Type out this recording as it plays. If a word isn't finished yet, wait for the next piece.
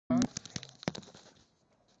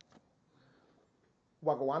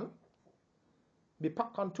Wagwan, me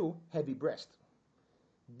popcorn too, heavy breast.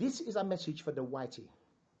 This is a message for the whitey.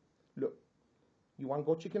 Look, you want to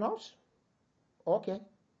go chicken house? Okay.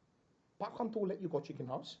 Popcorn too let you go chicken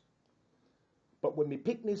house. But when me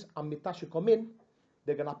picnics and me tashi come in,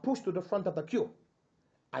 they're gonna push to the front of the queue.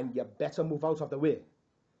 And you better move out of the way.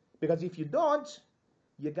 Because if you don't,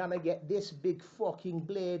 you're gonna get this big fucking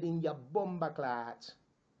blade in your bumperclat.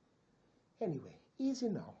 Anyway, easy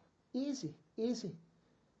now. Easy, easy.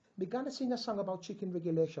 We gonna sing a song about chicken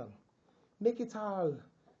regulation. Make it all,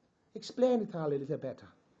 explain it all a little better.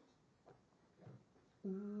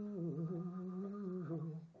 Ooh,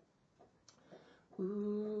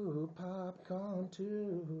 ooh, popcorn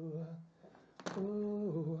too.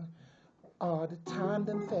 Ooh, all the time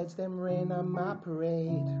them feds them rain on my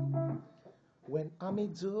parade. When all me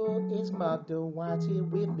do is mug the whitey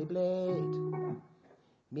with me blade.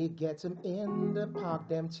 Me get him in the park,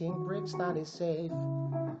 them think Brixton is safe.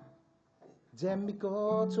 Then me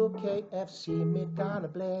go to KFC, me gonna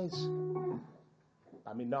blaze.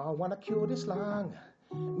 But me now wanna queue this long.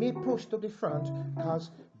 Me push to the front,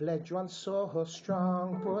 cause Bledgrens so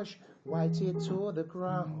strong. Push whitey to the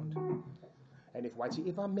ground. And if whitey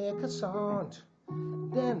ever make a sound,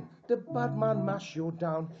 then the bad man mash you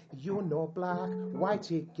down. You know black,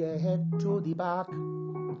 whitey get to the back.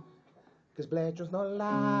 Cause Bledgrens not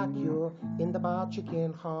like you in the bar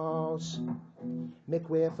chicken house. Make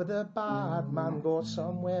way for the bad man, go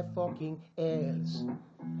somewhere fucking else.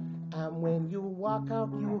 And when you walk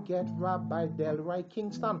out, you get robbed by Delroy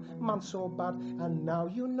Kingston. Man so bad, and now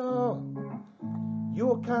you know.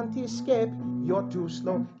 You can't escape, you're too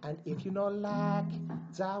slow. And if you don't like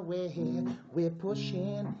that way, we're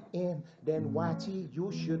pushing in. Then whitey, you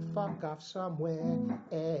should fuck off somewhere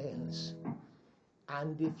else.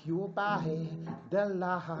 And if you buy the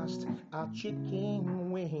last a chicken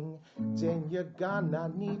wing, then you're gonna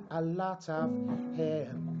need a lot of help.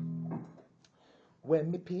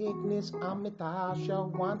 When me picnics and me Tasha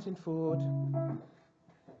wanting food,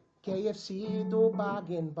 KFC do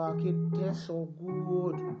bargain bucket tastes so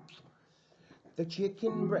good. The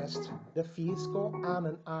chicken breast, the feast go on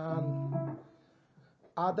and on.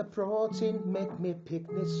 All the protein make me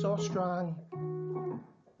picnics so strong.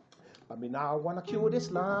 But me now wanna queue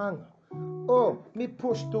this long. Oh, me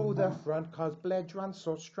push to the front cause Bledgrens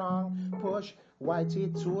so strong. Push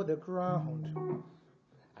whitey to the ground.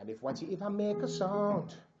 And if whitey ever make a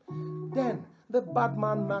sound, then the bad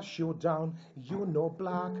man mash you down. You know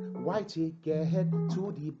black, whitey get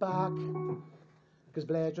to the back. Cause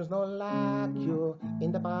Bledgrens don't like you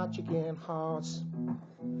in the bar chicken house.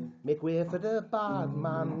 Make way for the bad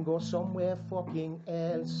man, go somewhere fucking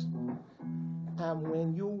else. And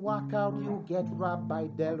when you walk out, you get robbed by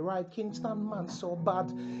Delroy Kingston, man so bad.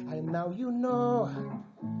 And now you know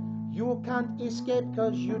you can't escape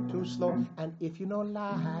cause you're too slow. And if you don't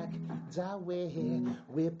like that way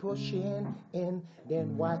we're pushing in,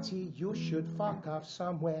 then whitey, you should fuck off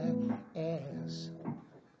somewhere else.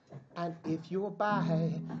 And if you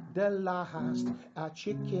buy the last a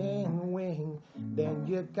chicken wing, then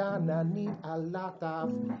you're gonna need a lot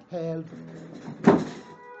of help.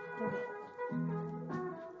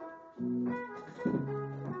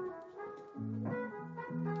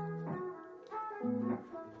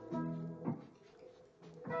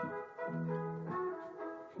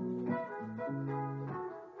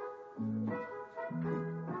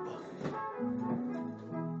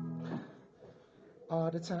 All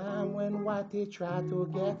the time when whitey try to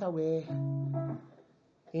get away,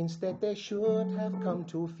 instead they should have come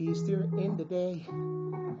to feast here in the day.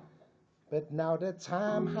 But now the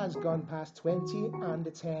time has gone past 20 and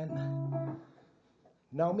the 10.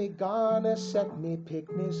 Now me gonna set me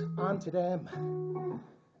picnics onto them.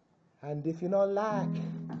 And if you don't like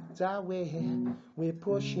that way we're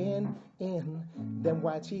pushing in, then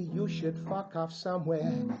whitey, you should fuck off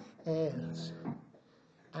somewhere else.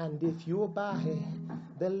 And if you buy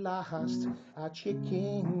the last a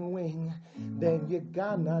chicken wing, then you're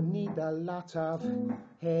gonna need a lot of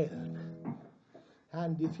help.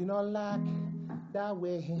 And if you don't like that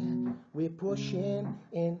way we're pushing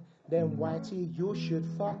in, then whitey, you should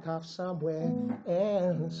fuck off somewhere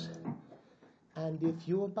else. And if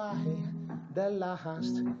you buy the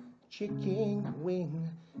last chicken wing,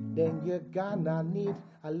 then you're gonna need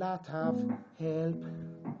a lot of help.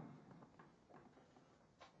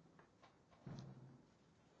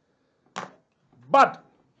 Bad,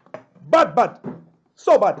 bad, bad,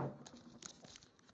 so bad.